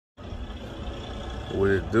What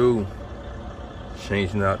it do?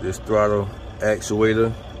 Changing out this throttle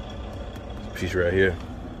actuator. Piece right here.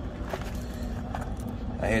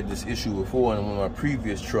 I had this issue before in one of my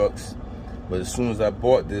previous trucks, but as soon as I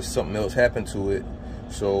bought this, something else happened to it,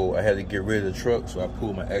 so I had to get rid of the truck. So I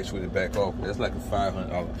pulled my actuator back off. That's like a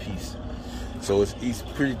 $500 piece. So it's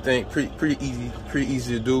pretty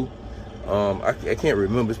easy to do. I can't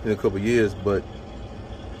remember. It's been a couple years, but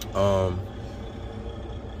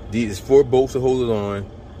these 4 bolts to hold it on.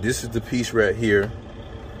 This is the piece right here,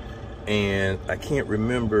 and I can't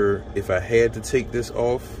remember if I had to take this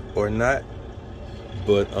off or not.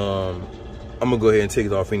 But I'm gonna go ahead and take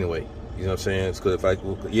it off anyway. You know what I'm saying? Because if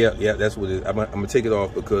that's what it is. I'm gonna take it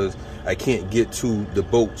off because I can't get to the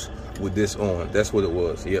bolts with this on. That's what it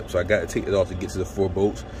was. Yep. So I got to take it off to get to the 4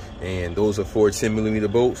 bolts, and those are 4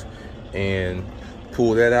 10mm bolts. And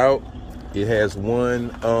pull that out. It has one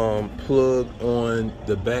plug on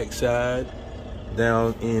the back side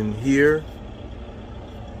down in here,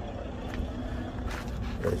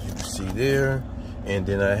 as you can see there. And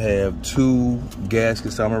then I have 2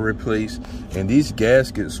 gaskets I'm gonna replace, and these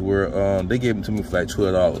gaskets were they gave them to me for like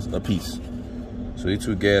 $12 a piece. So these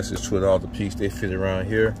 2 gaskets, $12 a piece. They fit around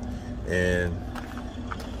here, and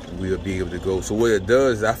we'll be able to go. So what it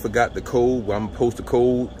does is, I forgot the code. I'm gonna post the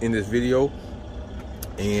code in this video,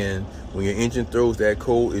 and when your engine throws that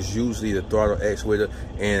code, is usually the throttle actuator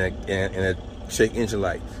and a check engine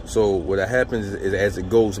light. So what happens is as it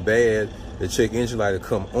goes bad, the check engine light will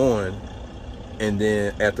come on, and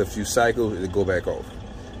then after a few cycles, it'll go back off.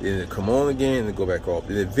 Then it'll come on again and it'll go back off.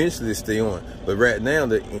 And eventually it'll stay on. But right now,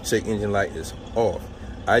 the check engine light is off.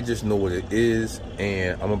 I just know what it is,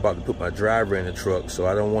 and I'm about to put my driver in the truck, so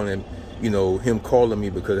I don't want him, you know, him calling me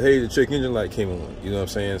because, hey, the check engine light came on. You know what I'm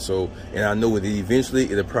saying? So, and I know that eventually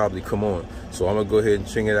it'll probably come on. So I'm gonna go ahead and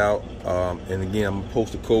check it out. And again, I'm gonna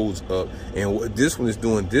post the codes up. And what this one is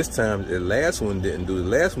doing this time, the last one didn't do. The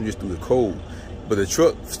last one just do the code. But the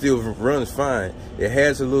truck still runs fine. It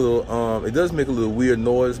has a little, it does make a little weird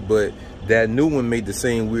noise, but that new one made the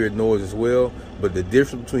same weird noise as well. But the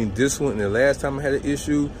difference between this one and the last time I had an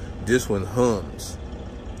issue, this one hums.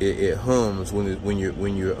 It hums when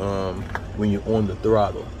you're on the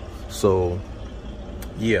throttle. So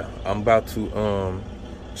yeah, I'm about to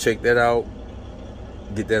check that out,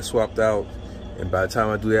 get that swapped out. And by the time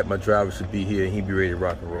I do that, my driver should be here and he'll be ready to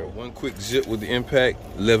rock and roll. One quick zip with the impact,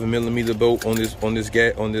 11mm bolt on this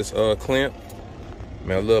clamp.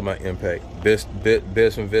 Man, I love my impact. Best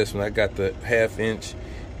investment. I got the 1/2 inch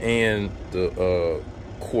and the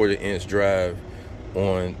 1/4 inch drive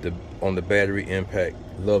on the battery impact.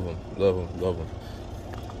 Love them.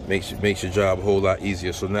 Makes your job a whole lot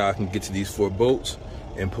easier. So now I can get to these 4 bolts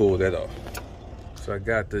and pull that off. So I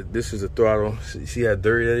got this is the throttle. See how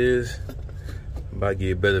dirty that is? I'm about to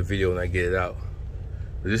get a better video when I get it out.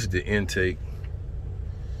 But this is the intake.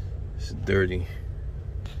 It's dirty.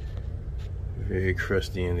 Very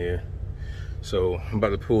crusty in there. So I'm about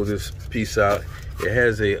to pull this piece out. It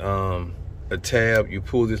has a tab. You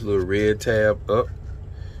pull this little red tab up.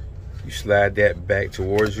 You slide that back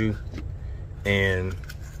towards you, and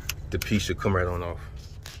the piece should come right on off.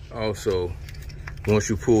 Also, once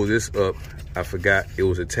you pull this up, I forgot it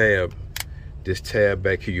was a tab. This tab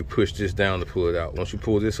back here, you push this down to pull it out. Once you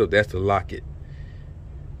pull this up, that's to lock it.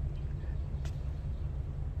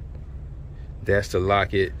 That's to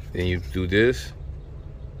lock it. Then you do this,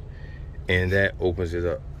 and that opens it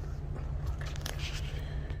up.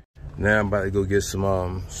 Now I'm about to go get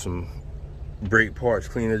some brake parts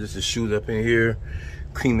cleaner just to shoot up in here,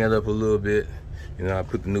 clean that up a little bit, and then I'll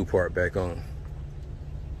put the new part back on.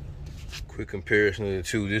 Quick comparison of the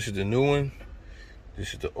two. This is the new one.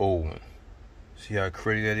 This is the old one. See how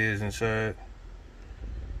cruddy that is inside?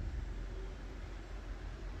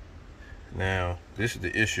 Now, this is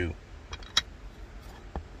the issue.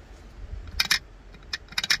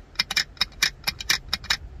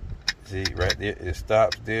 See, right there, it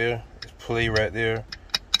stops there. It's play right there,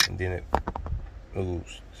 and then it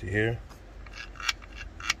moves. See here?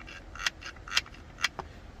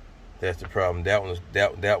 That's the problem. That one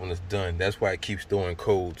is done. That's why it keeps throwing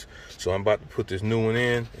codes. So I'm about to put this new one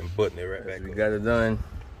in and button it right back. We got it done.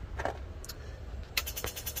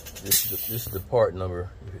 This is the part number.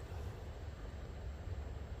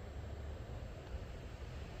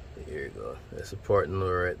 Here you go. That's the part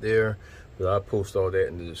number right there. But I'll post all that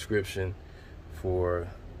in the description for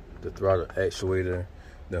the throttle actuator.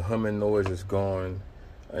 The humming noise is gone.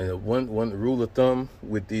 And one rule of thumb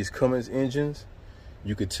with these Cummins engines,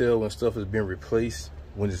 you could tell when stuff has been replaced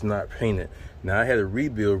when it's not painted. Now I had a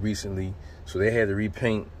rebuild recently, so they had to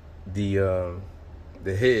repaint the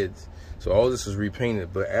heads. So all this was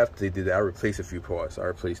repainted, but after they did that, I replaced a few parts. I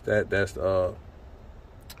replaced that. That's the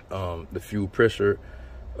fuel pressure.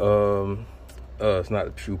 It's not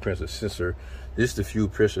the fuel pressure sensor. This is the fuel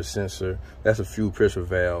pressure sensor. That's a fuel pressure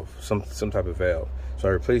valve, some type of valve. So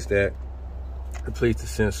I replaced that. Replaced the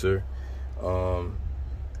sensor.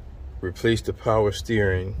 Replaced the power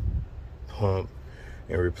steering pump,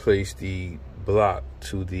 and replaced the block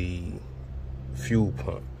to the fuel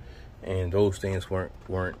pump. And those things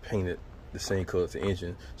weren't painted the same color as the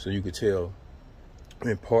engine, so you could tell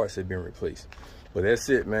when parts had been replaced. But that's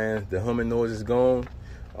it, man. The humming noise is gone.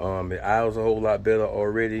 The aisle's a whole lot better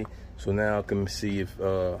already. So now I can see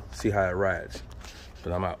how it rides.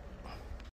 But I'm out.